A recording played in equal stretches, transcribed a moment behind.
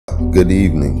Good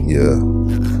evening, yeah.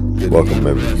 Welcome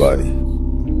everybody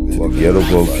to the Ghetto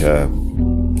Vocab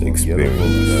Experience.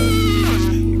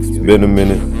 It's been a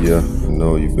minute, yeah. I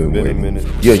know you've been waiting.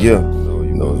 Yeah. You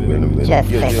know it's been a minute. Just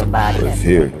think about it. It's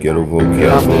here, Ghetto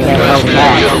Vocab.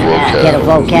 Ghetto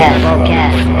vocab.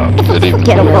 Good evening.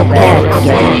 Ghetto vocab.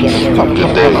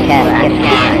 Good day.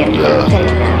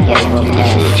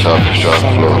 This is a choppy shop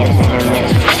flow.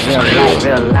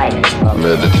 Real life.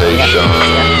 Meditation.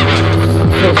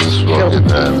 Just walking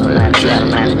down, man.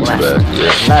 James back,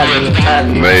 yeah.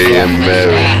 May and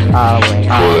Mary.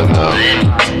 Pulling out.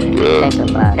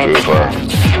 Real fun.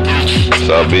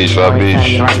 South Beach.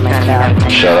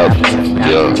 Shout out.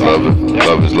 Yeah, love it.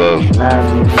 Love is love.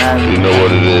 You know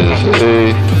what it is.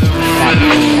 Hey.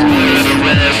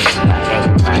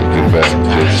 Get back,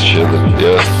 just chillin',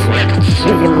 yeah.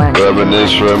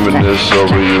 Reminisce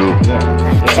over you.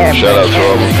 Shout out to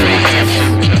all my people.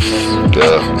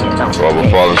 Yeah, all my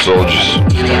fallen soldiers.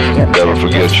 Never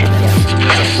forget you.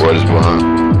 Word is behind.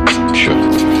 Cheer.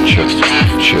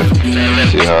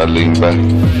 See how I lean back,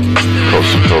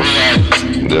 coast to coast,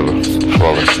 never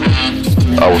falling.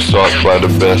 I was taught by the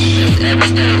best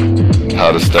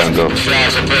how to stand up.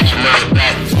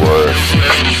 Word.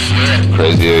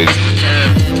 Crazy 80s.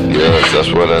 Yeah,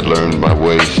 that's what I learned my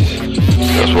ways.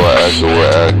 That's why I act the way I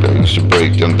act. I used to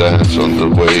break them dance on the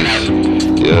waves.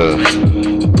 Yeah.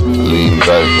 Lean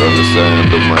back on the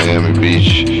sand of Miami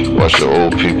Beach. Watch the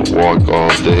old people walk all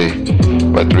day.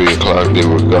 By 3 o'clock they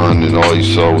were gone and all you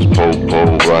saw was po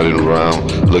riding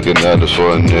around, looking at us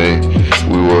for a day.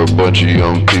 We were a bunch of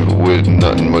young people with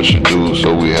nothing much to do,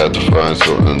 so we had to find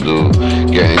something to do.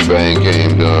 Gang bang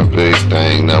came to our big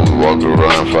thing. Now we walk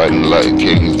around fighting like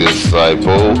kings.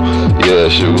 Disciple, yeah,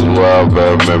 shit was wild. But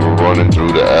I remember running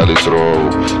through the alley, throw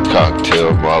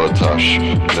cocktail Molotov.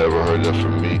 Never heard that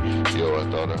from me.